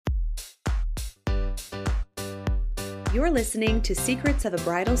You're listening to Secrets of a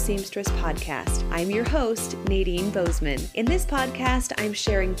Bridal Seamstress podcast. I'm your host, Nadine Bozeman. In this podcast, I'm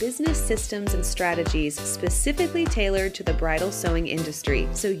sharing business systems and strategies specifically tailored to the bridal sewing industry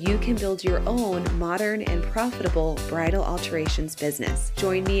so you can build your own modern and profitable bridal alterations business.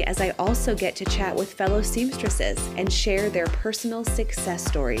 Join me as I also get to chat with fellow seamstresses and share their personal success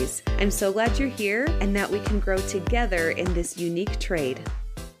stories. I'm so glad you're here and that we can grow together in this unique trade.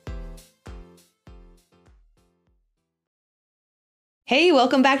 Hey,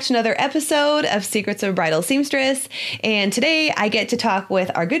 welcome back to another episode of Secrets of a Bridal Seamstress. And today I get to talk with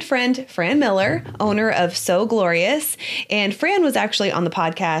our good friend, Fran Miller, owner of So Glorious. And Fran was actually on the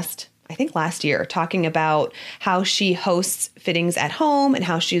podcast, I think last year, talking about how she hosts fittings at home and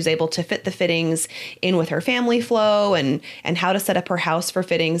how she was able to fit the fittings in with her family flow and how to set up her house for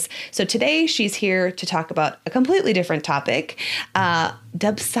fittings. So today she's here to talk about a completely different topic,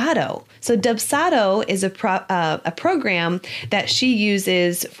 Dubsado. So Dubsado is a program that she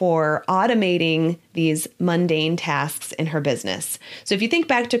uses for automating these mundane tasks in her business. So if you think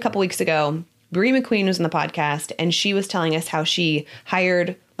back to a couple weeks ago, Brie McQueen was on the podcast and she was telling us how she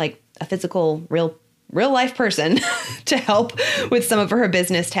hired like a physical, real life person to help with some of her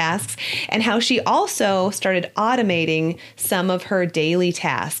business tasks, and how she also started automating some of her daily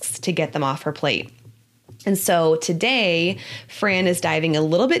tasks to get them off her plate. And so today, Fran is diving a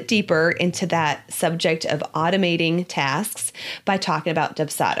little bit deeper into that subject of automating tasks by talking about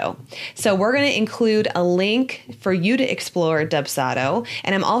Dubsado. So we're going to include a link for you to explore Dubsado.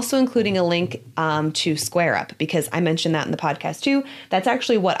 And I'm also including a link to SquareUp because I mentioned that in the podcast too. That's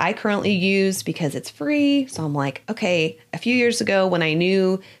actually what I currently use because it's free. So I'm like, okay, a few years ago when I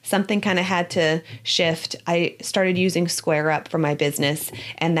knew something kind of had to shift, I started using SquareUp for my business.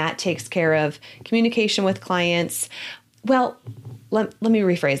 And that takes care of communication with clients. Well, let me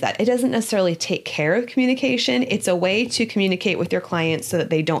rephrase that. It doesn't necessarily take care of communication. It's a way to communicate with your clients so that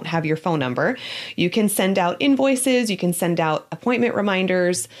they don't have your phone number. You can send out invoices. You can send out appointment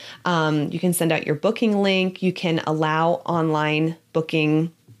reminders. You can send out your booking link. You can allow online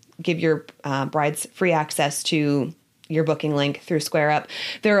booking, give your brides free access to your booking link through SquareUp.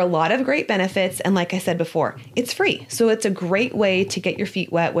 There are a lot of great benefits. And like I said before, it's free. So it's a great way to get your feet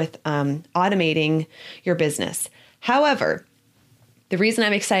wet with automating your business. However, the reason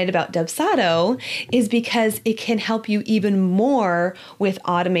I'm excited about Dubsado is because it can help you even more with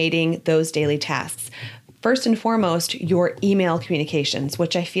automating those daily tasks. First and foremost, your email communications,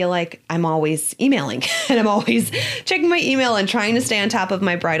 which I feel like I'm always emailing and I'm always checking my email and trying to stay on top of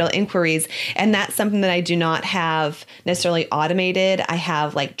my bridal inquiries. And that's something that I do not have necessarily automated. I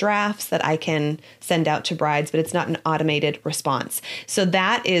have like drafts that I can send out to brides, but it's not an automated response. So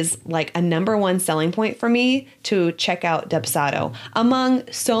that is like a number one selling point for me to check out Dubsado, among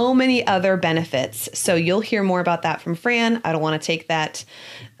so many other benefits. So you'll hear more about that from Fran. I don't want to take that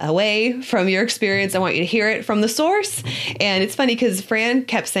away from your experience. I want you to hear it from the source. And it's funny because Fran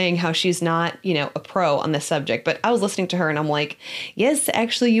kept saying how she's not, a pro on this subject, but I was listening to her and I'm like, yes,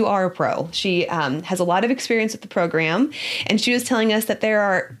 actually you are a pro. She has a lot of experience with the program. And she was telling us that there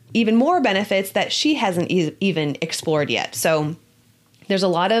are even more benefits that she hasn't even explored yet. So there's a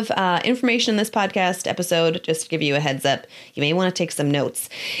lot of information in this podcast episode. Just to give you a heads up, you may want to take some notes.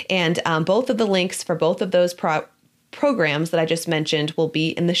 And both of the links for both of those programs that I just mentioned will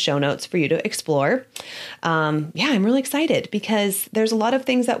be in the show notes for you to explore. I'm really excited because there's a lot of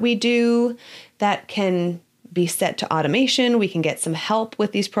things that we do that can be set to automation. We can get some help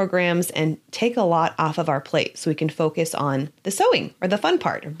with these programs and take a lot off of our plate so we can focus on the sewing or the fun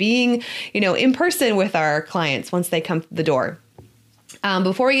part or being, in person with our clients once they come through the door.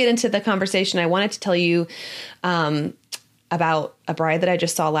 Before we get into the conversation, I wanted to tell you about a bride that I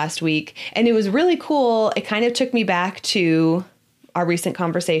just saw last week. And it was really cool. It kind of took me back to our recent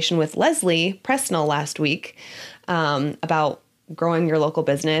conversation with Leslie Presnell last week about growing your local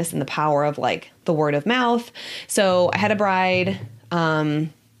business and the power of like the word of mouth. So I had a bride coming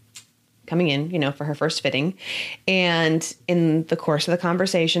in, for her first fitting. And in the course of the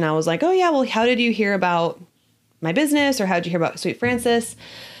conversation, I was like, oh yeah, well, how did you hear about my business? Or how did you hear about Sweet Francis?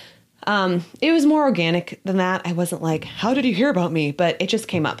 It was more organic than that. I wasn't like, how did you hear about me? But it just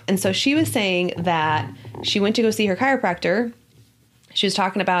came up. And so she was saying that she went to go see her chiropractor. She was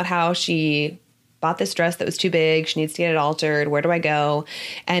talking about how she bought this dress that was too big. She needs to get it altered. Where do I go?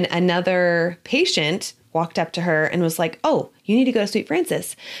 And another patient walked up to her and was like, oh, you need to go to Sweet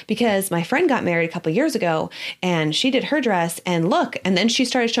Francis because my friend got married a couple of years ago and she did her dress and look. And then she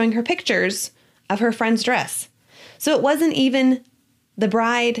started showing her pictures of her friend's dress. So it wasn't even the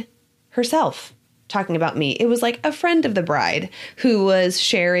bride herself talking about me. It was like a friend of the bride who was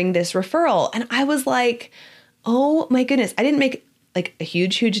sharing this referral. And I was like, Oh my goodness. I didn't make like a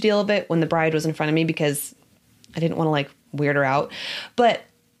huge deal of it when the bride was in front of me because I didn't want to like weird her out. But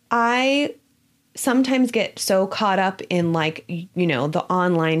I sometimes get so caught up in like, the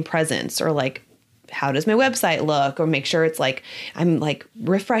online presence or like, how does my website look, or make sure it's like, I'm like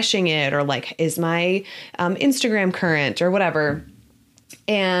refreshing it, or like, is my Instagram current or whatever.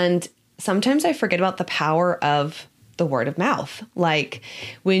 And sometimes I forget about the power of the word of mouth. Like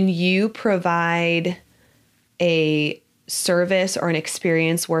when you provide a service or an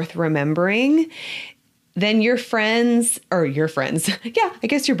experience worth remembering, then your friends, yeah, I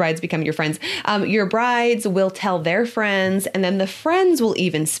guess your brides become your friends. Your brides will tell their friends, and then the friends will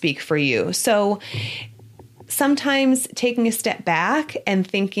even speak for you. So sometimes taking a step back and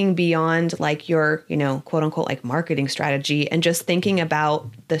thinking beyond like your, quote unquote, like marketing strategy, and just thinking about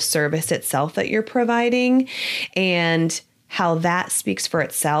the service itself that you're providing and how that speaks for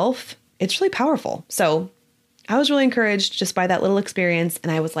itself, it's really powerful. So I was really encouraged just by that little experience.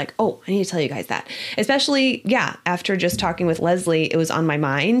 And I was like, oh, I need to tell you guys that. Especially, after just talking with Leslie, it was on my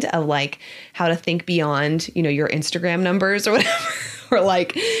mind of like how to think beyond, your Instagram numbers or whatever, or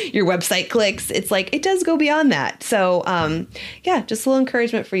like your website clicks. It's like, it does go beyond that. So just a little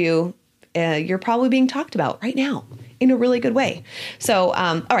encouragement for you. You're probably being talked about right now in a really good way. So,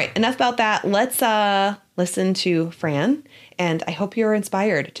 all right, enough about that. Let's listen to Fran. And I hope you're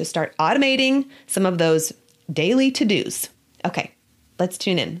inspired to start automating some of those daily to-dos. Okay, let's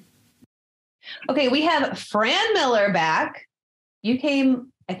tune in. Okay, we have Fran Miller back. You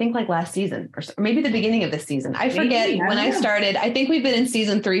came, I think, like last season or maybe the beginning of this season. I forget when I started. I think we've been in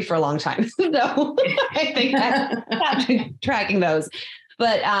season 3 for a long time. So I think I've been tracking those.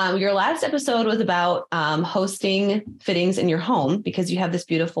 But your last episode was about hosting fittings in your home because you have this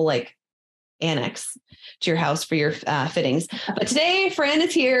beautiful like annex to your house for your fittings. But today, Fran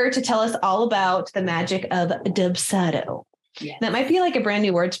is here to tell us all about the magic of dubsado. Yes. That might be like a brand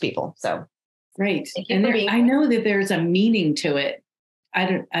new word to people. So great. And I know that there's a meaning to it. I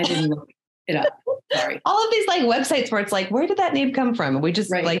didn't look it up. Sorry. All of these like websites where it's like, where did that name come from? We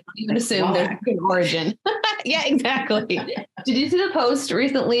just like even assume there's an origin. Yeah, exactly. Did you see the post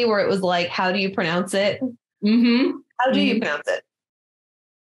recently where it was like, how do you pronounce it? Mm-hmm. How do you pronounce it?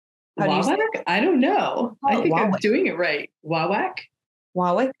 Wawak? I don't know. I think I'm doing it right. Wawak?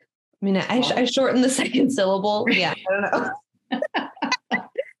 Wawak? I mean, I shortened the second syllable. Yeah, I don't know.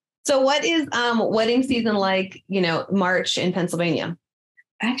 So what is wedding season like, March in Pennsylvania?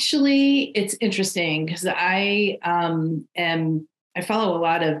 Actually, it's interesting because I follow a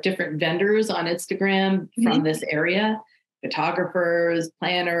lot of different vendors on Instagram from this area, photographers,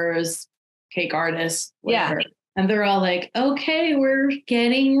 planners, cake artists, whatever. Yeah. And they're all like, okay, we're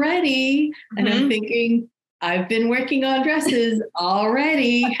getting ready. And I'm thinking, I've been working on dresses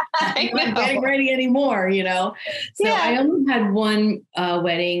already. I'm not getting ready anymore, So I only had one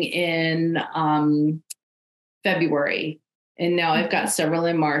wedding in February. And now I've got several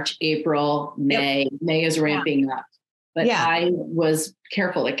in March, April, May. Yep. May is ramping up. But I was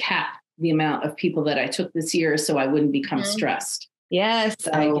careful to cap the amount of people that I took this year so I wouldn't become stressed. Yes.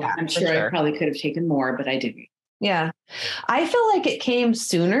 So I'm sure I probably could have taken more, but I didn't. Yeah. I feel like it came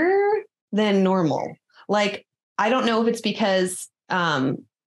sooner than normal. Like, I don't know if it's because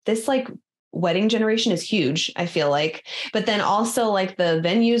this like wedding generation is huge, I feel like, but then also like the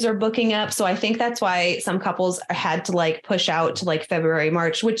venues are booking up. So I think that's why some couples had to like push out to like February,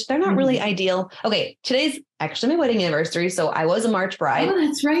 March, which they're not really ideal. Okay. Today's actually my wedding anniversary. So I was a March bride. Oh,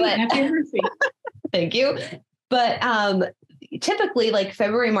 that's right. Happy anniversary. Thank you. But typically like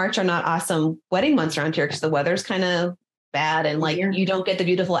February, March are not awesome wedding months around here because the weather's kind of bad and like you don't get the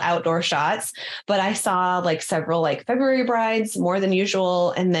beautiful outdoor shots. But I saw like several like February brides more than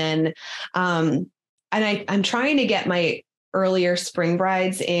usual. And then and I'm trying to get my earlier spring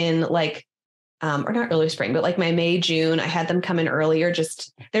brides in like or not early spring, but like my May, June, I had them come in earlier.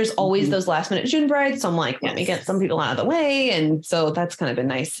 Just there's always those last minute June brides. So I'm like, let me get some people out of the way. And so that's kind of been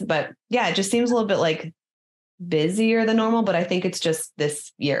nice. But yeah, it just seems a little bit like busier than normal, but I think it's just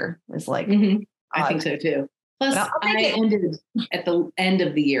this year is like, I think so too. Plus I ended at the end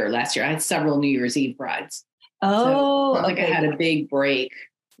of the year last year. I had several New Year's Eve brides. Oh, so I had a big break.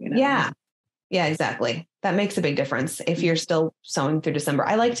 Yeah. Yeah, exactly. That makes a big difference. If you're still sewing through December,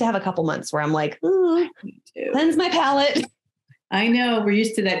 I like to have a couple months where I'm like, ooh, cleanse my palette. I know we're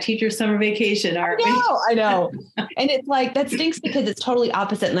used to that teacher summer vacation, aren't we? I know. And it's like, that stinks because it's totally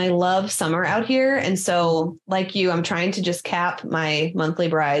opposite. And I love summer out here. And so like you, I'm trying to just cap my monthly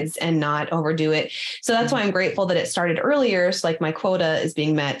brides and not overdo it. So that's why I'm grateful that it started earlier. So like my quota is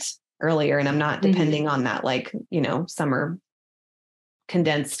being met earlier and I'm not depending on that, like, summer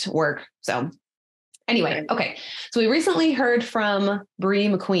condensed work. So Anyway, okay. So we recently heard from Bree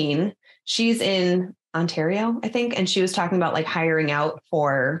McQueen. She's in Ontario, I think, and she was talking about like hiring out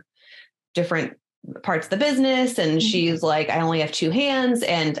for different parts of the business. And she's like, I only have 2 hands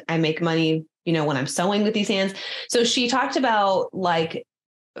and I make money, when I'm sewing with these hands. So she talked about like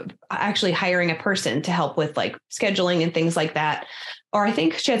actually hiring a person to help with like scheduling and things like that. Or I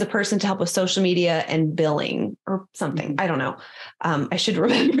think she has a person to help with social media and billing or something. I don't know. I should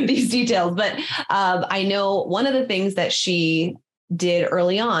remember these details, but I know one of the things that she did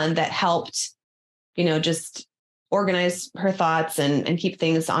early on that helped, just organize her thoughts and keep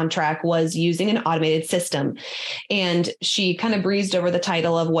things on track was using an automated system. And she kind of breezed over the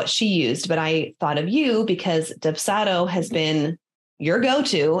title of what she used, but I thought of you because Dubsado has been your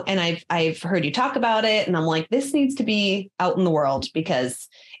go-to. And I've heard you talk about it. And I'm like, this needs to be out in the world because,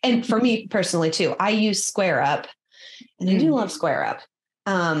 and for me personally too, I use SquareUp and I do love SquareUp.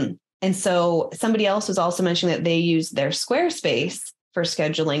 And so somebody else was also mentioning that they use their Squarespace for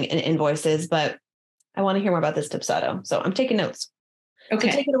scheduling and invoices, but I want to hear more about this Dubsado. So I'm taking notes. Okay.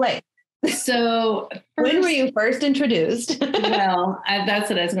 So take it away. So when were you first introduced? Well, that's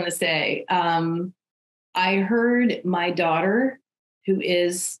what I was going to say. I heard my daughter, who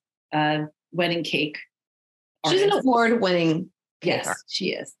is a wedding cake artist. She's an award-winning cake Yes, artist.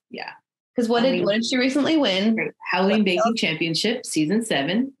 she is. Yeah. Because what did she recently win? Halloween Baking Championship, season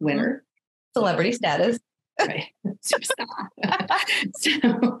 7 winner. Celebrity status. Right. Superstar.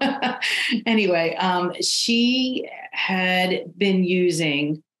 So anyway, she had been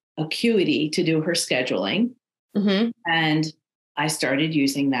using Acuity to do her scheduling. And I started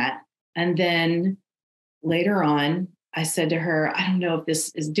using that. And then later on, I said to her, I don't know if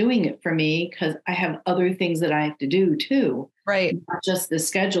this is doing it for me because I have other things that I have to do too. Right. Not just the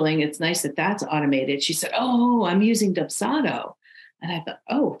scheduling. It's nice that that's automated. She said, oh, I'm using Dubsado. And I thought,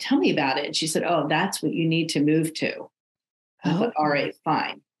 oh, tell me about it. And she said, oh, that's what you need to move to. I thought, all right,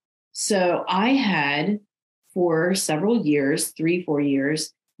 fine. So I had for several years, 3-4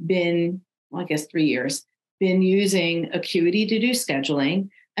 years, been 3 years, been using Acuity to do scheduling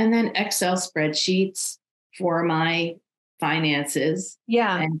and then Excel spreadsheets for my finances.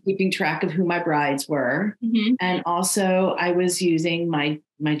 Yeah. And keeping track of who my brides were. And also I was using my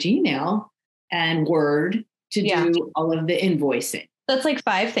Gmail and Word to do all of the invoicing. That's like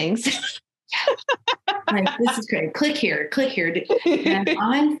 5 things. Like, this is great. Click here. And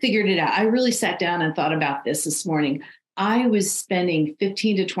I figured it out. I really sat down and thought about this morning. I was spending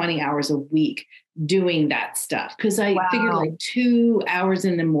 15 to 20 hours a week doing that stuff because I figured like 2 hours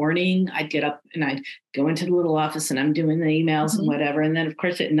in the morning, I'd get up and I'd go into the little office and I'm doing the emails and whatever. And then of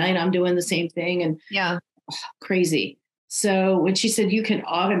course at night I'm doing the same thing and crazy. So when she said, you can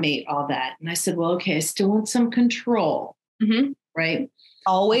automate all that. And I said, well, okay, I still want some control. Right.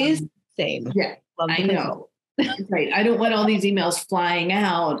 Always same. Yeah, I know. Right. I don't want all these emails flying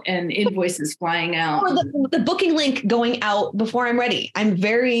out and invoices flying out. Or the booking link going out before I'm ready. I'm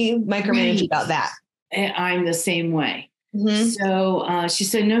very micromanaged about that. I'm the same way. So she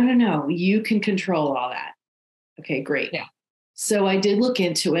said, no, you can control all that. Okay, great. Yeah. So I did look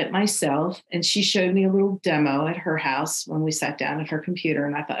into it myself and she showed me a little demo at her house when we sat down at her computer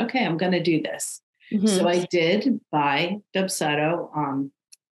and I thought, okay, I'm going to do this. So I did buy Dubsado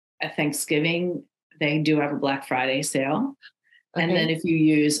at Thanksgiving. They do have a Black Friday sale. Okay. And then if you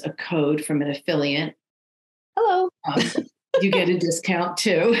use a code from an affiliate, you get a discount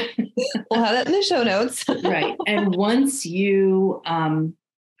too. We'll have that in the show notes. Right. And once you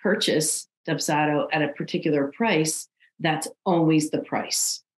purchase Dubsado at a particular price, that's always the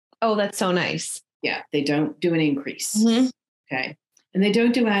price. Oh, that's so nice. Yeah. They don't do an increase. Okay. And they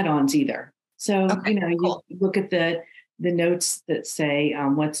don't do add-ons either. So, you look at the notes that say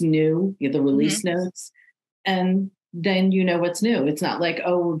what's new, the release notes, and then you know what's new. It's not like,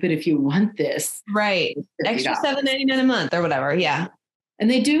 oh, but if you want this. Right. Extra $7.99 a month or whatever. Yeah. And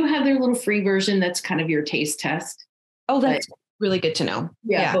they do have their little free version that's kind of your taste test. Oh, that's really good to know.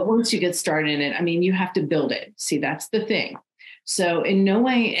 Yeah. But once you get started in it, I mean, you have to build it. See, that's the thing. So in no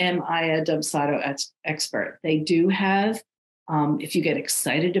way am I a Dubsado expert. They do have, if you get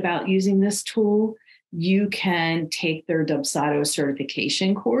excited about using this tool, you can take their Dubsado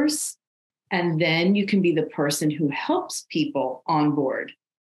certification course, and then you can be the person who helps people onboard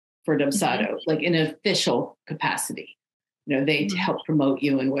for Dubsado, like in an official capacity. They help promote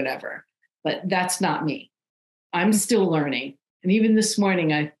you and whatever. But that's not me. I'm still learning. And even this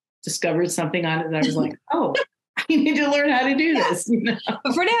morning, I discovered something on it that I was like, oh, I need to learn how to do this.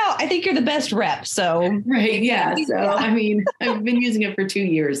 But for now, I think you're the best rep. So right. Yeah. So, I mean, I've been using it for 2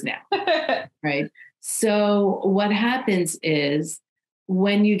 years now. Right. So what happens is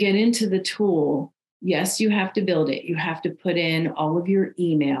when you get into the tool, yes, you have to build it. You have to put in all of your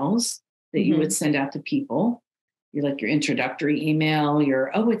emails that you would send out to people. You like your introductory email,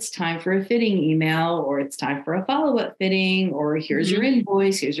 your, oh, it's time for a fitting email, or it's time for a follow-up fitting, or here's your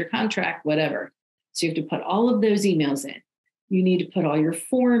invoice, here's your contract, whatever. So you have to put all of those emails in. You need to put all your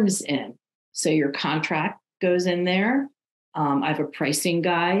forms in. So your contract goes in there. I have a pricing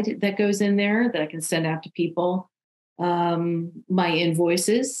guide that goes in there that I can send out to people. My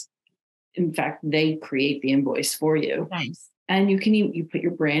invoices, in fact, they create the invoice for you. Nice. And you put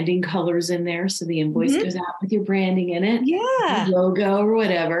your branding colors in there. So the invoice goes out with your branding in it. Yeah. Your logo or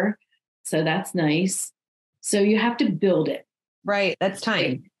whatever. So that's nice. So you have to build it. Right. That's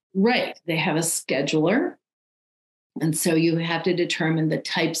time. Right. They have a scheduler. And so you have to determine the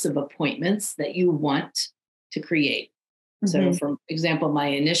types of appointments that you want to create. So for example, my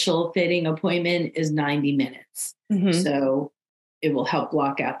initial fitting appointment is 90 minutes. So it will help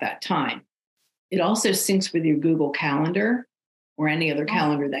block out that time. It also syncs with your Google Calendar or any other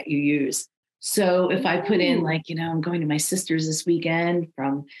calendar that you use. So if I put in like, I'm going to my sister's this weekend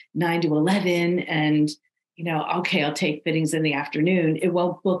from 9 to 11 and, okay, I'll take fittings in the afternoon. It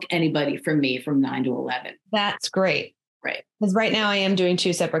won't book anybody from me from 9 to 11. That's great. Right. Because right now I am doing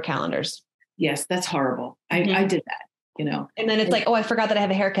 2 separate calendars. Yes, that's horrible. I did that. And then it's like, oh, I forgot that I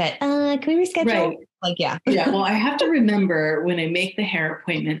have a haircut. Can we reschedule? Right. Like, yeah. Yeah. Well, I have to remember when I make the hair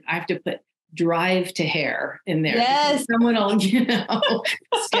appointment, I have to put drive to hair in there. Yes. Someone will,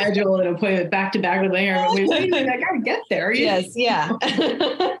 schedule an appointment back to back with my hair. Wait a minute, I got to get there. Yes. Yeah.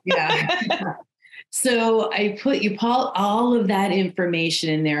 Yeah. So you put all of that information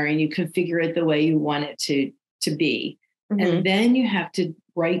in there and you configure it the way you want it to be. And then you have to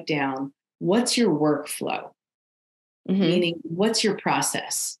write down what's your workflow, meaning what's your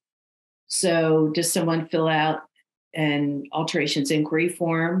process. So does someone fill out an alterations inquiry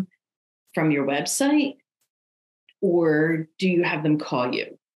form from your website, or do you have them call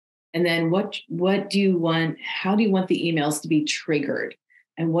you? And then what do you want? How do you want the emails to be triggered?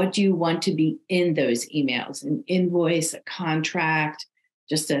 And what do you want to be in those emails? An invoice, a contract,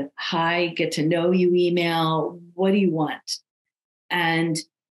 just a hi, get to know you email. What do you want? And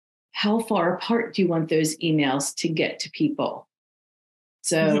how far apart do you want those emails to get to people?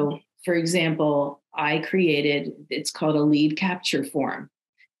 So, for example, it's called a lead capture form.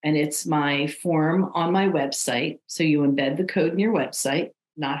 And it's my form on my website. So you embed the code in your website,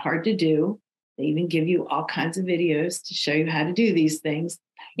 not hard to do. They even give you all kinds of videos to show you how to do these things.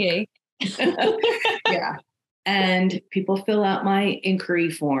 Yay. Yeah. And people fill out my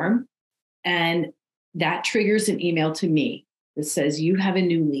inquiry form, and that triggers an email to me that says, you have a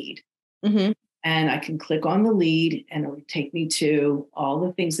new lead. And I can click on the lead and it'll take me to all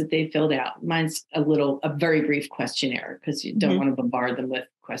the things that they filled out. Mine's a very brief questionnaire because you don't want to bombard them with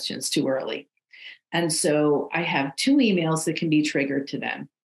questions too early. And so I have 2 emails that can be triggered to them.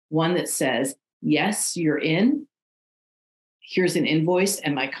 One that says, yes, you're in. Here's an invoice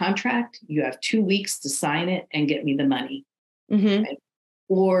and my contract. You have 2 weeks to sign it and get me the money. Right?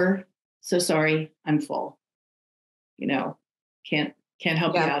 Or, so sorry, I'm full. Can't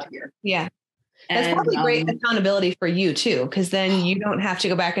help you out here. Yeah. That's probably great accountability for you too, because then you don't have to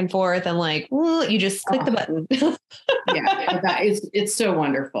go back and forth and like, well, you just click the button. Yeah, it's so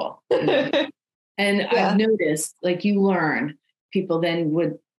wonderful. And I've noticed, like, you learn, people then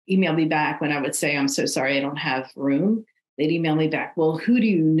would email me back when I would say, I'm so sorry, I don't have room. They'd email me back, well, who do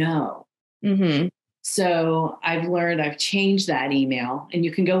you know? So I've changed that email, and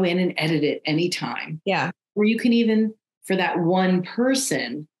you can go in and edit it anytime. Yeah. Or you can even, for that one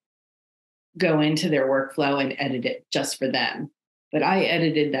person, go into their workflow and edit it just for them. But I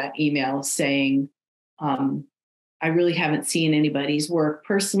edited that email saying, I really haven't seen anybody's work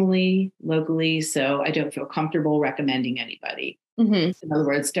personally, locally, so I don't feel comfortable recommending anybody. In other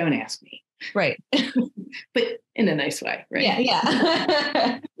words, don't ask me. Right. But in a nice way, right?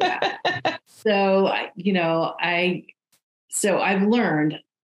 Yeah. Yeah. So, I've learned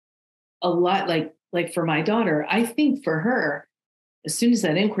a lot, like for my daughter, I think for her, as soon as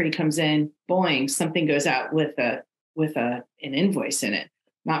that inquiry comes in, boing, something goes out with an invoice in it.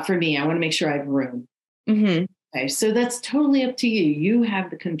 Not for me. I want to make sure I have room. Okay, so that's totally up to you. You have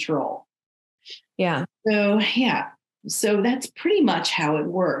the control. Yeah. So that's pretty much how it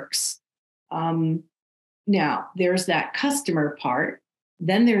works. Now there's that customer part.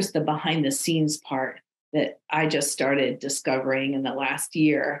 Then there's the behind the scenes part that I just started discovering in the last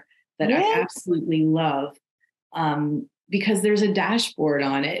year that I absolutely love. Because there's a dashboard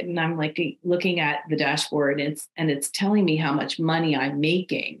on it, and I'm like looking at the dashboard, and it's telling me how much money I'm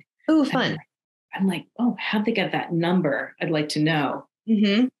making. Oh, fun. I'm like, oh, how'd they get that number? I'd like to know.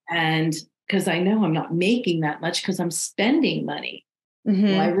 And because I know I'm not making that much because I'm spending money.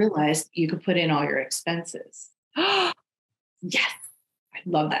 Well, I realized you could put in all your expenses. Yes. I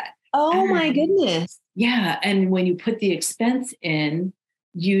love that. Oh my goodness. Yeah. And when you put the expense in,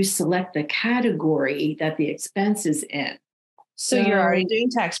 you select the category that the expense is in. So you're already doing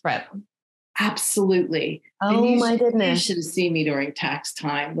tax prep. Absolutely. Oh my goodness. You should have seen me during tax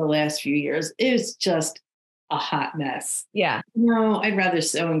time the last few years. It was just a hot mess. Yeah. No, I'd rather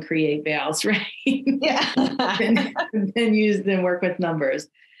sew and create veils, right? Yeah. than work with numbers.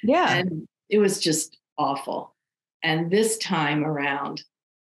 Yeah. And it was just awful. And this time around,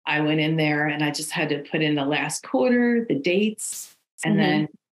 I went in there and I just had to put in the last quarter, the dates, and then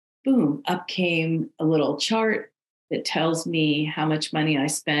boom, up came a little chart that tells me how much money I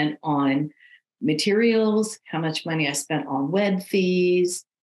spent on materials, how much money I spent on web fees,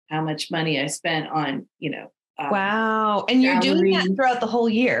 how much money I spent on, wow. And you're doing that throughout the whole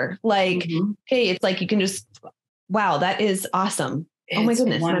year. Like, okay, it's like you can just, wow, that is awesome. Oh my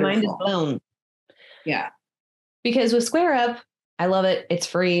goodness. Wonderful. My mind is blown. Yeah. Because with Square Up, I love it. It's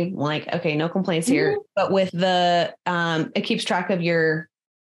free. I'm like, okay, no complaints here. But with the, it keeps track of your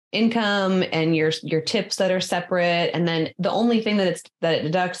income and your tips that are separate. And then the only thing that it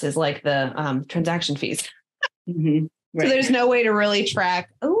deducts is like the transaction fees. Right. So there's no way to really track.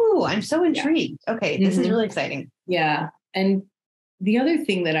 Oh, I'm so intrigued. Yeah. Okay. This is really exciting. Yeah. And the other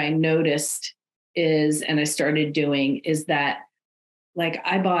thing that I noticed and I started doing is that, like,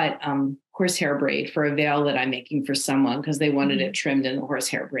 I bought horsehair braid for a veil that I'm making for someone because they wanted it trimmed in the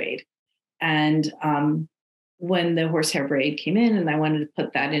horsehair braid. And when the horsehair braid came in and I wanted to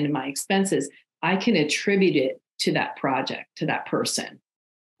put that into my expenses, I can attribute it to that project, to that person.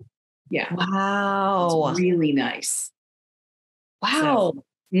 Yeah. Wow. It's really nice. Wow.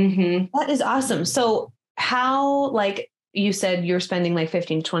 So, that is awesome. So how, like you said, you're spending like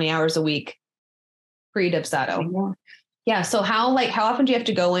 15 to 20 hours a week pre-Dubsado. Yeah. So how often do you have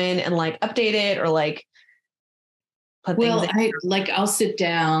to go in and like update it or like put things in? I'll sit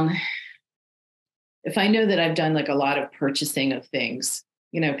down. If I know that I've done like a lot of purchasing of things,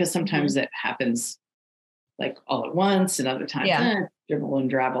 because sometimes it happens like all at once and other times, dribble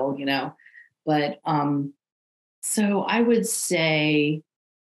and drabble, but, so I would say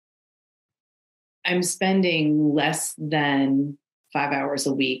I'm spending less than 5 hours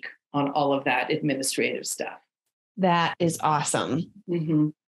a week on all of that administrative stuff. That is awesome.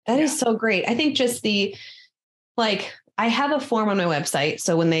 That is so great. I think just I have a form on my website.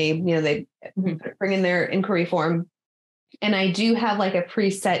 So when they bring in their inquiry form, and I do have like a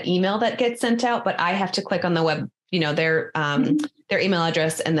preset email that gets sent out, but I have to click on the web, their email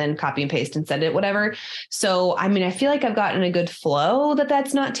address and then copy and paste and send it, whatever. So, I mean, I feel like I've gotten a good flow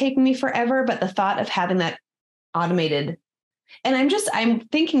that's not taking me forever, but the thought of having that automated, and I'm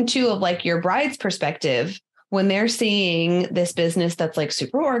thinking too of like your bride's perspective when they're seeing this business that's like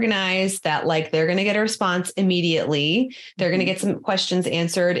super organized, that like they're going to get a response immediately. They're going to get some questions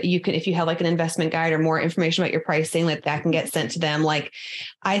answered. You can, if you have like an investment guide or more information about your pricing, like that can get sent to them. Like,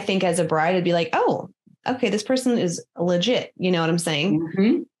 I think as a bride, it'd be like, oh, okay, this person is legit. You know what I'm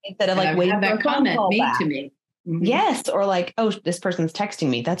saying? Instead of like waiting for that comment made to me. Yes. Or like, oh, this person's texting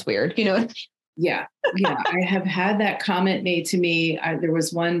me. That's weird. Yeah. I have had that comment made to me. There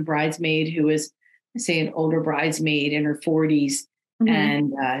was one bridesmaid who was, say, an older bridesmaid in her 40s.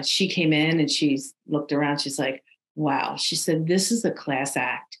 And she came in and she's looked around. She's like, wow. She said, this is a class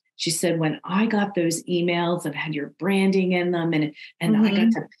act. She said, when I got those emails and had your branding in them and I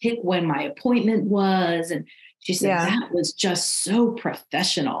got to pick when my appointment was. And she said, that was just so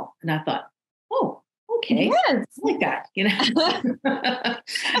professional. And I thought, oh, okay. Yes. I like that, and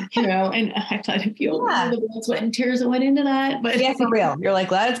I thought if you the blood, sweat, and tears that went into that, but yeah, for real. You're like,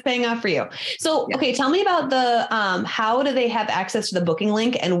 glad it's paying off for you. So, okay, tell me about the, how do they have access to the booking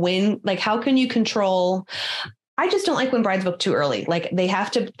link and when, like, how can you control? I just don't like when brides book too early. Like they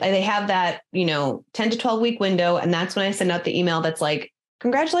have that, 10 to 12 week window. And that's when I send out the email that's like,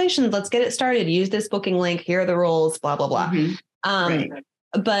 congratulations, let's get it started. Use this booking link. Here are the rules, blah, blah, blah. Right.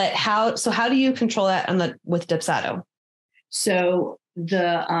 But how do you control that with Dubsado? So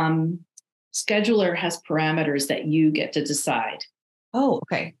the scheduler has parameters that you get to decide. Oh,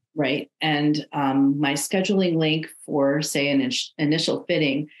 okay. Right. And my scheduling link for, say, an initial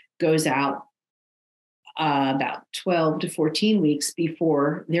fitting goes out about 12 to 14 weeks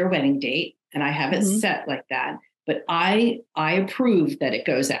before their wedding date. And I have it set like that. But I approve that it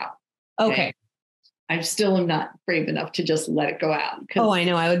goes out. Okay. I still am not brave enough to just let it go out. Oh, I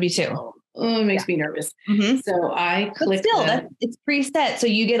know. I would be too. It makes me nervous. So I click. But still, it's preset. So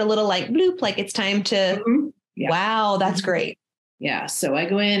you get a little like bloop, like it's time to, wow, that's great. Yeah. So I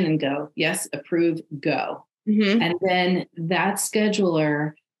go in and go, yes, approve, go. Mm-hmm. And then that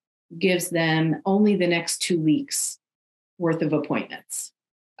scheduler gives them only the next 2 weeks worth of appointments.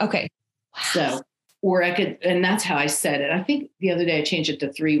 Okay. Wow. So, or I could, and that's how I said it. I think the other day I changed it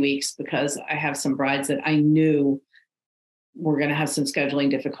to 3 weeks because I have some brides that I knew were going to have some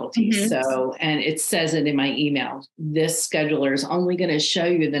scheduling difficulties. Mm-hmm. So, and it says it in my email, this scheduler is only going to show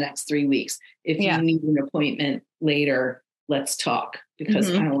you the next 3 weeks. If you need an appointment later, let's talk because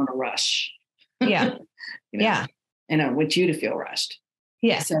I don't want to rush. Yeah. Yeah. And I want you to feel rushed.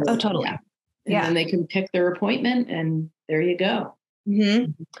 Yes. So, totally. Yeah. And then they can pick their appointment and there you go.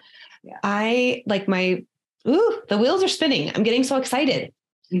 Mm-hmm. Yeah. I like the wheels are spinning. I'm getting so excited.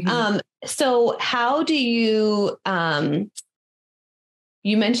 Mm-hmm. So how do you,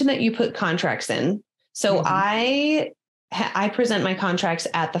 you mentioned that you put contracts in. So I present my contracts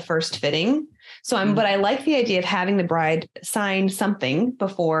at the first fitting. So but I like the idea of having the bride sign something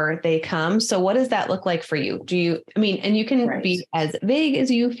before they come. So what does that look like for you? And you can be as vague as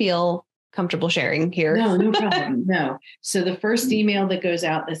you feel comfortable sharing here. No problem. No. So the first email that goes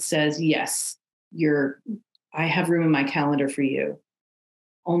out that says, yes, I have room in my calendar for you.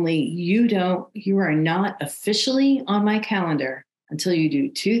 Only you are not officially on my calendar until you do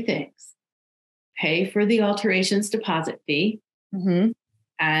 2 things. Pay for the alterations deposit fee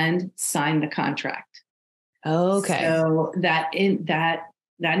and sign the contract. Okay. So that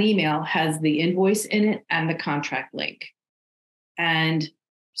email has the invoice in it and the contract link. And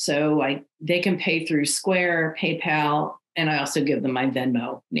so they can pay through Square, PayPal, and I also give them my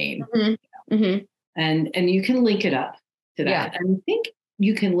Venmo name. And you can link it up to that. Yeah. And I think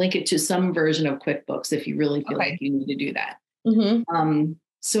you can link it to some version of QuickBooks if you really feel like you need to do that.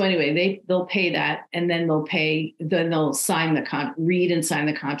 So anyway, they'll pay that, and then they'll sign read and sign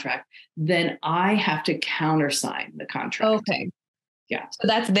the contract. Then I have to countersign the contract. Okay. Yeah. So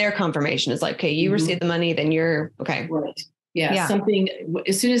that's their confirmation. Is like, okay, you receive the money, then you're okay. Right. Yeah. Something,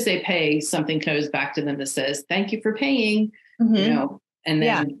 as soon as they pay, something goes back to them that says, thank you for paying, and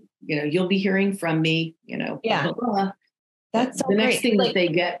then, you'll be hearing from me, blah, blah, blah. That's so the great. Next thing that they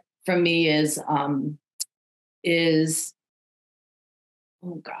get from me is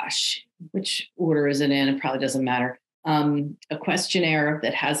oh gosh, which order is it in? It probably doesn't matter. A questionnaire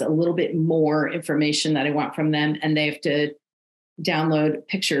that has a little bit more information that I want from them, and they have to download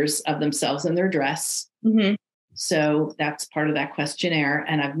pictures of themselves in their dress. So that's part of that questionnaire,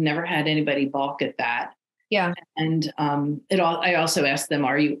 and I've never had anybody balk at that. Yeah. And I also asked them,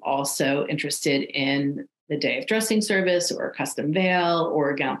 are you also interested in the day of dressing service or a custom veil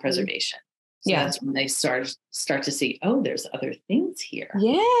or gown preservation? So that's when they start to see, oh, there's other things here.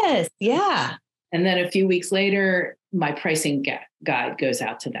 Yes. Yeah. And then a few weeks later, my pricing guide goes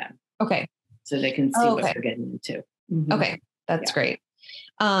out to them. Okay. So they can see what they're getting into. Okay. That's great.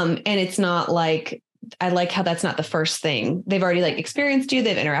 And it's not like, I like how that's not the first thing. They've already experienced you,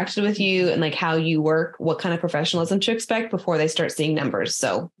 they've interacted with you, and how you work, what kind of professionalism to expect before they start seeing numbers.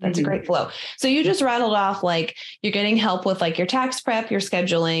 So that's a great flow. So you just rattled off, you're getting help with your tax prep, your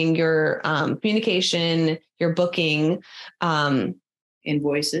scheduling, your communication, your booking,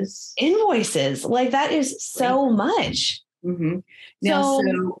 invoices. That is so much. Now,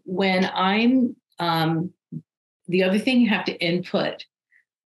 so when I'm, the other thing you have to input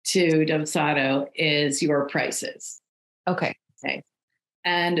to Dubsado is your prices. Okay.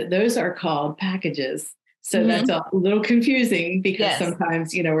 And those are called packages. So that's a little confusing because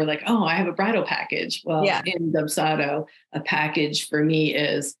sometimes, we're like, oh, I have a bridal package. Well, in Dubsado, a package for me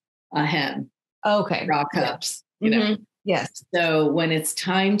is a hem. Okay. Raw cups, Yes. So when it's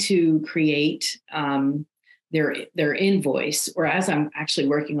time to create their invoice, or as I'm actually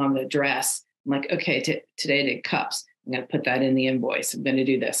working on the dress, I'm like, okay, today I did cups. I'm going to put that in the invoice. I'm going to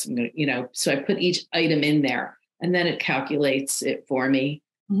do this. I'm going to, so I put each item in there, and then it calculates it for me,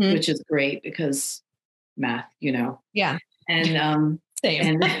 which is great because math, Yeah. And,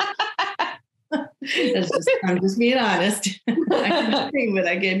 same. And I'm just being honest. I can sing, but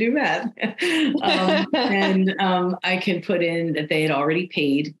I can't do math. I can put in that they had already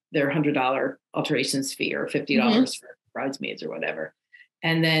paid their $100 alterations fee or $50 for bridesmaids or whatever.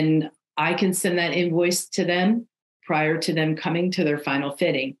 And then I can send that invoice to them prior to them coming to their final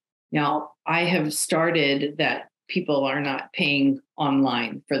fitting. Now, I have started that people are not paying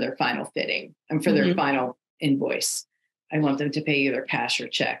online for their final fitting and for their final invoice. I want them to pay either cash or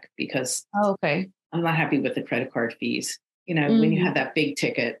check because I'm not happy with the credit card fees. When you have that big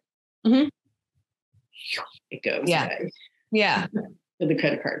ticket, it goes away. Yeah. For the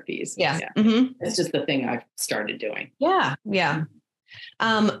credit card fees. Yeah. It's just the thing I've started doing. Yeah. Yeah.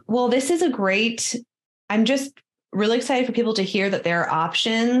 Well, this is I'm just really excited for people to hear that there are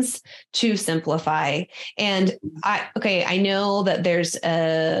options to simplify. And I know that there's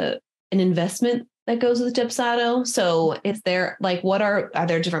an investment that goes with Dipsado. So is there like, are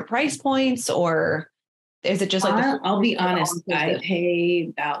there different price points, or is it just like, I'll be honest, I pay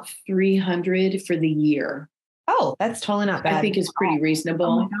about $300 for the year. Oh, that's totally not bad. I think it's pretty reasonable.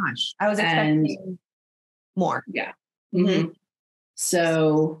 Oh my gosh. I was expecting more. Yeah. Mm-hmm.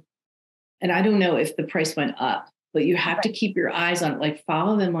 So, and I don't know if the price went up, but you have to keep your eyes on it. Like,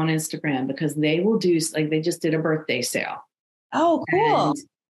 follow them on Instagram, because they will do, like, they just did a birthday sale. Oh, cool.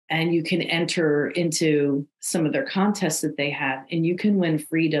 And you can enter into some of their contests that they have, and you can win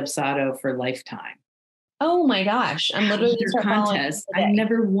free Dipsado for lifetime. Oh my gosh. I'm literally their contest. I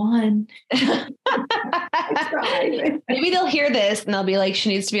never won. Maybe they'll hear this and they'll be like, she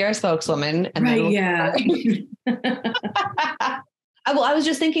needs to be our spokeswoman. And right. Yeah. I was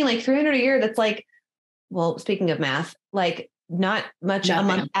just thinking like 300 a year. That's like, well, speaking of math, like not much a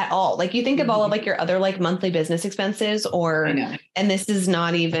month at all. Like you think of all of like your other like monthly business expenses, and this is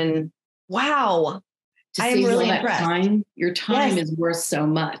not even, wow. I am really impressed. Your time is worth so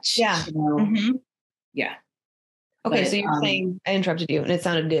much. Yeah. You know? Yeah. Okay. So you're saying, I interrupted you and it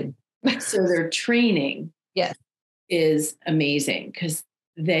sounded good. So their training is amazing, because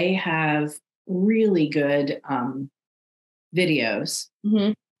they have really good videos.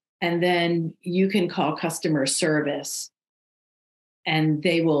 And then you can call customer service and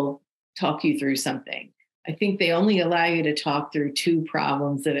they will talk you through something. I think they only allow you to talk through 2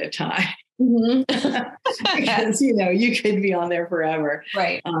 problems at a time. Because, you could be on there forever.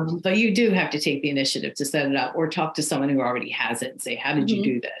 Right. But you do have to take the initiative to set it up, or talk to someone who already has it and say, how did you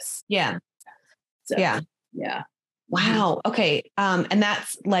do this? Yeah. So, yeah. Wow. Okay. And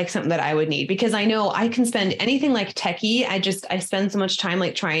that's like something that I would need, because I know I can spend anything like techie. I spend so much time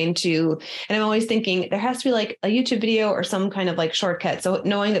like trying to, and I'm always thinking there has to be like a YouTube video or some kind of like shortcut. So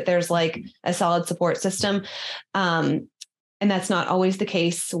knowing that there's like a solid support system. And that's not always the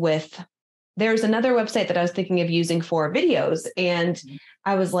case there's another website that I was thinking of using for videos. And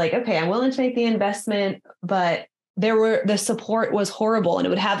I was like, okay, I'm willing to make the investment, but the support was horrible. And it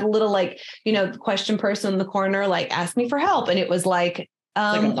would have a little like, question person in the corner, like ask me for help. And it was like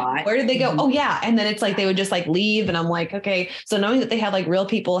where did they go? Oh yeah. And then it's like, they would just like leave. And I'm like, okay. So knowing that they have like real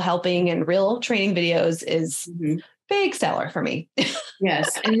people helping and real training videos is big seller for me.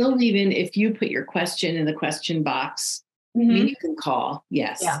 Yes. And they'll even, if you put your question in the question box, you can call.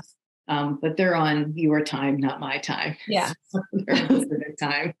 Yes. Yeah. But they're on your time, not my time. Yeah. So they're on Pacific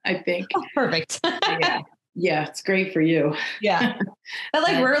time, I think. Oh, perfect. Yeah. It's great for you. Yeah. That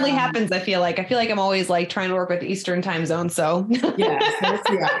like rarely happens. I feel like I'm always like trying to work with the Eastern time zone. So yeah, so it's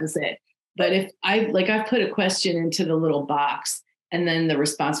the opposite. But if I've put a question into the little box, and then the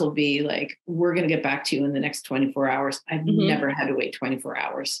response will be like, we're going to get back to you in the next 24 hours. I've never had to wait 24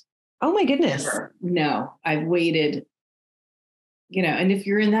 hours. Oh my goodness. Never. No, I've waited, and if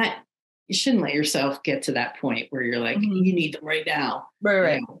you're in that, you shouldn't let yourself get to that point where you're like, you need them right now.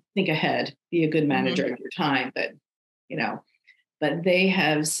 Right. Think ahead, be a good manager of your time. But, but they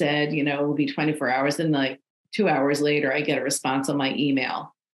have said, it will be 24 hours. And like 2 hours later, I get a response on my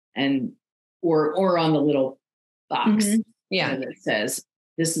email or on the little box. That says,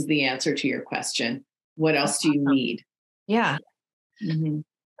 this is the answer to your question. What else do you need? Yeah. The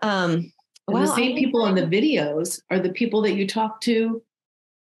same people in the videos are the people that you talk to.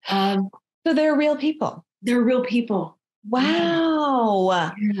 So they're real people. They're real people.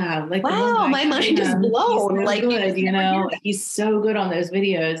 Wow. Yeah. Like, wow. My mind is blown. So like, good, he's so good on those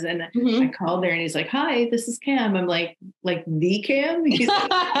videos. And I called there and he's like, hi, this is Cam. I'm like the Cam? He's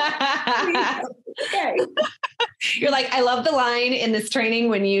like, okay. You're like, I love the line in this training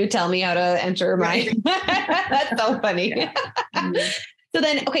when you tell me how to enter my, that's so funny. Yeah. So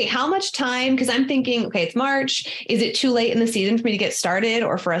then, okay, how much time? Because I'm thinking, okay, it's March. Is it too late in the season for me to get started,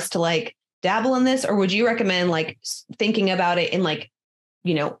 or for us to like dabble in this? Or would you recommend like thinking about it in like,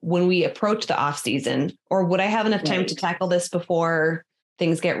 when we approach the off season? Or would I have enough time to tackle this before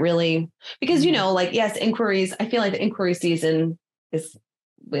things get really, because, like, yes, inquiries, I feel like the inquiry season is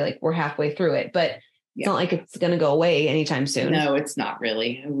we're halfway through it, but it's not like it's going to go away anytime soon. No, it's not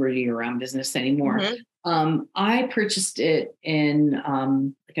really a year-round business anymore. I purchased it in,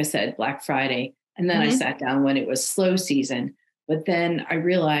 like I said, Black Friday. And then I sat down when it was slow season. But then I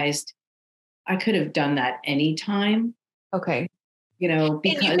realized I could have done that anytime. Okay. Because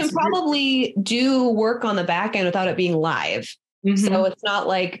and you can probably do work on the back end without it being live. So it's not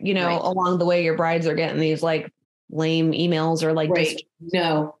like, along the way your brides are getting these like lame emails or like,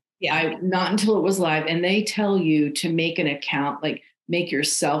 no, not until it was live. And they tell you to make an account, like make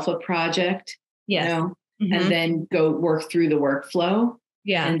yourself a project. Yes. and then go work through the workflow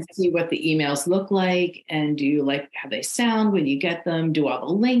and see what the emails look like. And do you like how they sound when you get them? Do all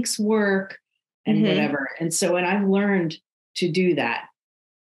the links work and whatever? And so, and I've learned to do that.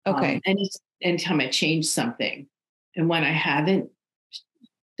 Okay. Anytime I change something, and when I haven't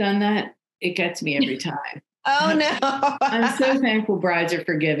done that, it gets me every time. Oh no. I'm so thankful brides are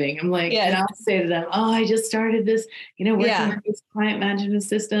forgiving. I'm like, and I'll say to them, oh, I just started this, working with this client management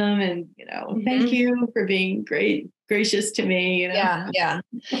system. And, thank you for being gracious to me. Yeah.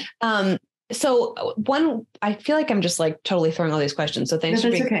 So I feel like I'm just like totally throwing all these questions. So thanks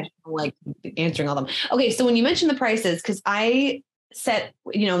for being like answering all them. Okay. So when you mentioned the prices, cause I set,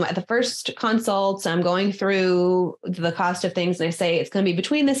 at the first consults, I'm going through the cost of things and I say, it's going to be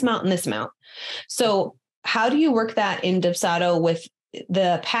between this amount and this amount. So how do you work that in Dubsado with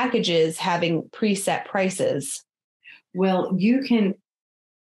the packages having preset prices? Well, this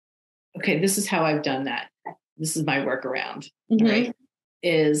is how I've done that. This is my workaround, right?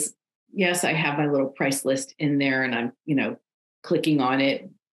 Is yes, I have my little price list in there and I'm, clicking on it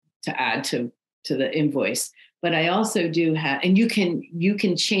to add to the invoice, but I also do have, and you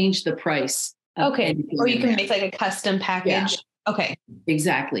can change the price. Okay. Or you can make like a custom package. Yeah. Okay.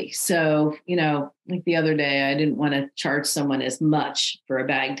 Exactly. So, like the other day, I didn't want to charge someone as much for a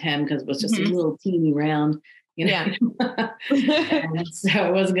bagged hem because it was just a little teeny round, Yeah. And so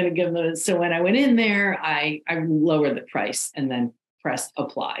I wasn't going to give them. So when I went in there, I lowered the price and then pressed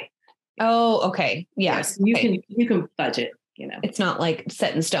apply. Oh, okay. Yeah. Yes. You can budget, It's not like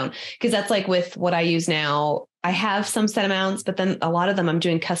set in stone, because that's like with what I use now. I have some set amounts, but then a lot of them I'm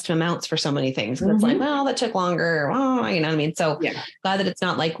doing custom amounts for so many things. It's like, well, that took longer. Oh, you know what I mean? So glad that it's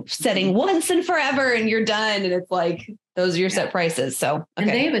not like setting once and forever and you're done. And it's like, those are your set prices. So, and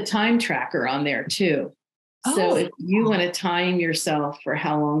they have a time tracker on there too. So if you want to time yourself for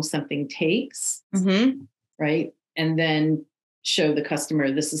how long something takes, right. And then show the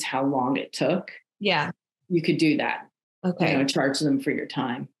customer, this is how long it took. Yeah. You could do that. Okay. Charge them for your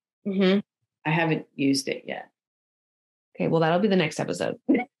time. I haven't used it yet. Okay. Well, that'll be the next episode.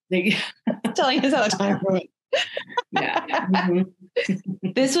 Telling us how the time went. Yeah.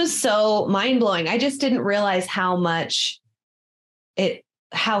 This was so mind blowing. I just didn't realize how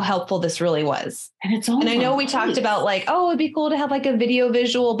helpful this really was. And I know we talked about like, oh, it'd be cool to have like a video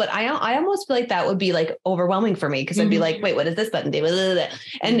visual, but I almost feel like that would be like overwhelming for me. Cause I'd be like, wait, what does this button do?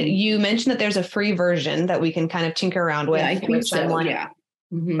 And you mentioned that there's a free version that we can kind of tinker around with. Yeah, I think so. Yeah.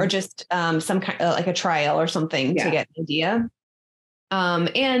 Or just some kind of like a trial or something to get an idea.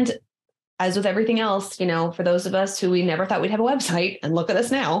 And as with everything else, for those of us who we never thought we'd have a website, and look at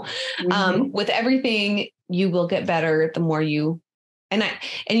us now, with everything, you will get better the more you. And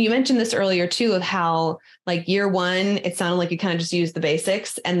you mentioned this earlier too, of how like year one, it sounded like you kind of just used the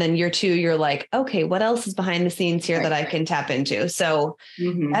basics. And then year two, you're like, okay, what else is behind the scenes here that I can tap into? So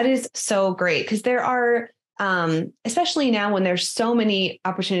that is so great. Cause there are, especially now when there's so many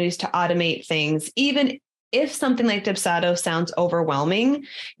opportunities to automate things, even if something like Dubsado sounds overwhelming,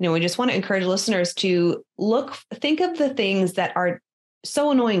 we just want to encourage listeners to think of the things that are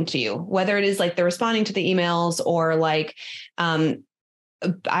so annoying to you, whether it is like they're responding to the emails or like, I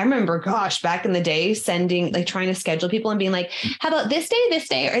remember, back in the day, trying to schedule people and being like, how about this day, or this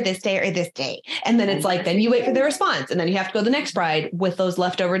day, or this day? And then it's like, then you wait for the response and then you have to go to the next bride with those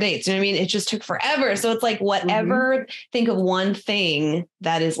leftover dates. You know what I mean? It just took forever. So it's like, whatever, think of one thing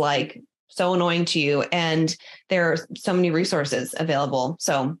that is like so annoying to you. And there are so many resources available.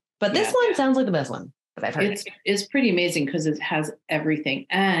 So, but this one sounds like the best one that I've heard. It's pretty amazing because it has everything.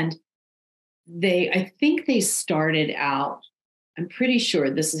 And I think they started out, I'm pretty sure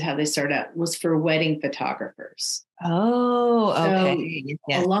this is how they started out, was for wedding photographers. Oh, okay.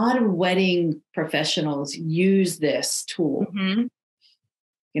 So a lot of wedding professionals use this tool.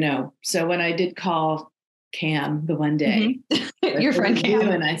 So when I did call Cam the one day, your friend Cam,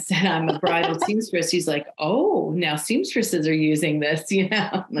 and I said, I'm a bridal seamstress. He's like, oh, now seamstresses are using this,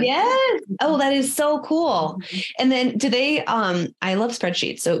 Like, yes. Oh, that is so cool. And then do they, I love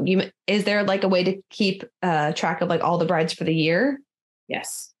spreadsheets. So is there like a way to keep track of like all the brides for the year?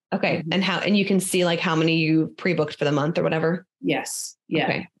 Yes. Okay. And you can see like how many you pre-booked for the month or whatever. Yes. Yeah.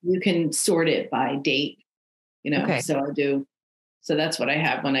 Okay. You can sort it by date, so I do. So that's what I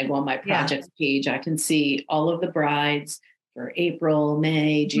have when I go on my projects page. I can see all of the brides for April,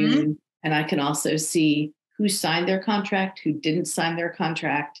 May, June, and I can also see who signed their contract, who didn't sign their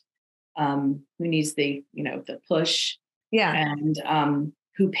contract, who needs the push, and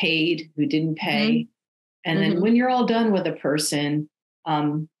who paid, who didn't pay. And then when you're all done with a person,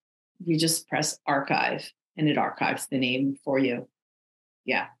 you just press archive and it archives the name for you.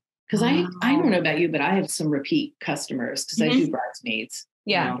 Yeah. Because I don't know about you, but I have some repeat customers because I do bridesmaids.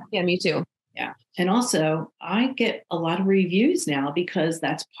 Yeah. Yeah, me too. Yeah. And also I get a lot of reviews now because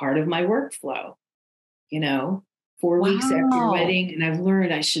that's part of my workflow, 4 weeks after your wedding. And I've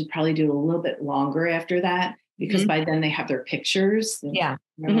learned I should probably do a little bit longer after that because by then they have their pictures. Yeah.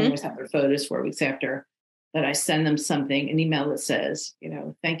 They always have their photos 4 weeks after. That I send them an email that says,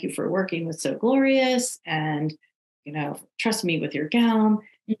 thank you for working with So Glorious and, trust me with your gown.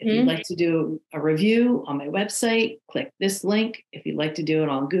 If you'd like to do a review on my website, click this link. If you'd like to do it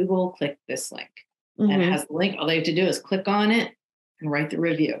on Google, click this link. And it has the link. All they have to do is click on it and write the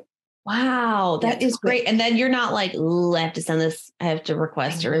review. Wow, that is great. And then you're not like, I have to send this, I have to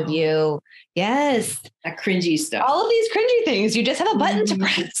request a review. Yes. That cringy stuff. All of these cringy things. You just have a button to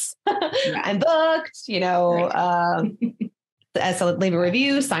press. I'm booked, so leave a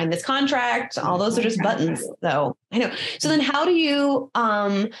review, sign this contract. All those are just buttons. So I know. So then how do you,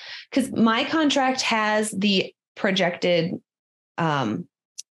 because my contract has the projected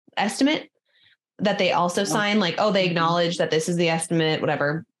estimate that they also sign, like, they acknowledge that this is the estimate,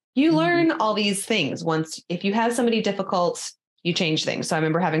 whatever. You learn all these things if you have somebody difficult, you change things. So I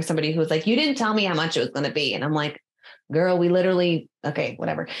remember having somebody who was like, you didn't tell me how much it was going to be. And I'm like, girl, we literally, okay,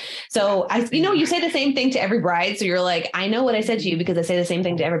 whatever. So you say the same thing to every bride. So you're like, I know what I said to you because I say the same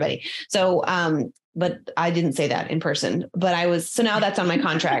thing to everybody. So, but I didn't say that in person, but so now that's on my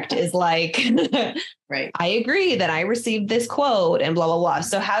contract is like, right. I agree that I received this quote and blah, blah, blah.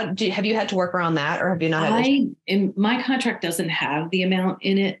 So have you had to work around that or have you not? My contract doesn't have the amount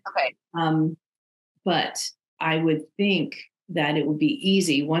in it. Okay. But I would think that it would be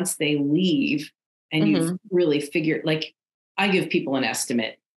easy once they leave and you've really figured, like I give people an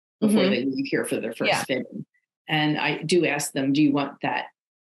estimate before they leave here for their first fitting. And I do ask them, do you want that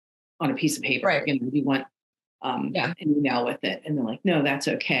on a piece of paper? Right. Do you want an email with it? And they're like, no, that's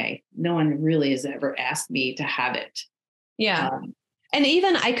okay. No one really has ever asked me to have it. Yeah. And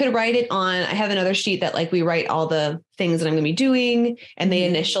even I could write it I have another sheet that like we write all the things that I'm going to be doing and they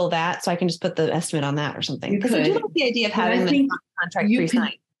initial that. So I can just put the estimate on that or something. Because I do like the idea of having the contract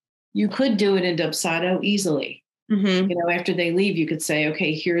pre-signed. You could do it in Dubsado easily. After they leave, you could say,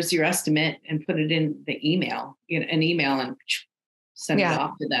 okay, here's your estimate and put it in the email, an email and send it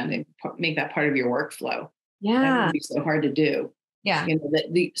off to them and make that part of your workflow. Yeah. That would be so hard to do. Yeah.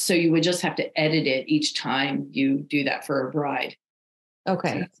 So you would just have to edit it each time you do that for a bride.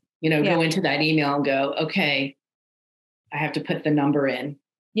 Okay. Go into that email and go, okay, I have to put the number in.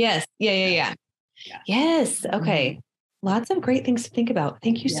 Yes. Yeah. Yes. Okay. Lots of great things to think about.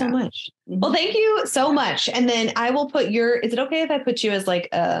 Thank you so much. Well, thank you so much. And then I will put is it okay if I put you as like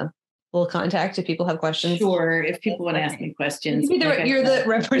a little contact if people have questions? Sure. If people want to ask me questions. You're the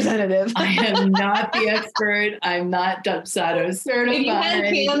representative. I am not the expert. I'm not Dubsado certified. If you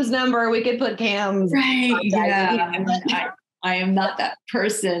had Cam's number, we could put Cam's. Right. Yeah. I am not that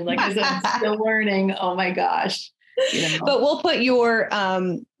person. Like I'm still learning. Oh my gosh. But we'll put your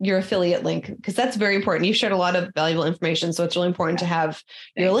affiliate link because that's very important. You've shared a lot of valuable information. So it's really important to have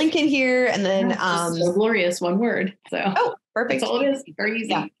your link in here. And then So Glorious, one word. So perfect. That's all it is. Very easy.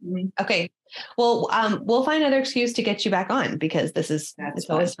 Yeah. Okay. Well, we'll find another excuse to get you back on because it's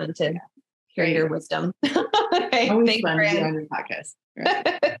always fun to hear your wisdom. Okay. Always fun to be on your podcast.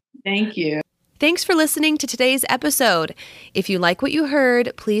 Right. Thank you. Thanks for listening to today's episode. If you like what you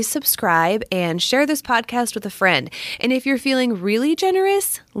heard, please subscribe and share this podcast with a friend. And if you're feeling really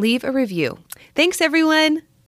generous, leave a review. Thanks, everyone.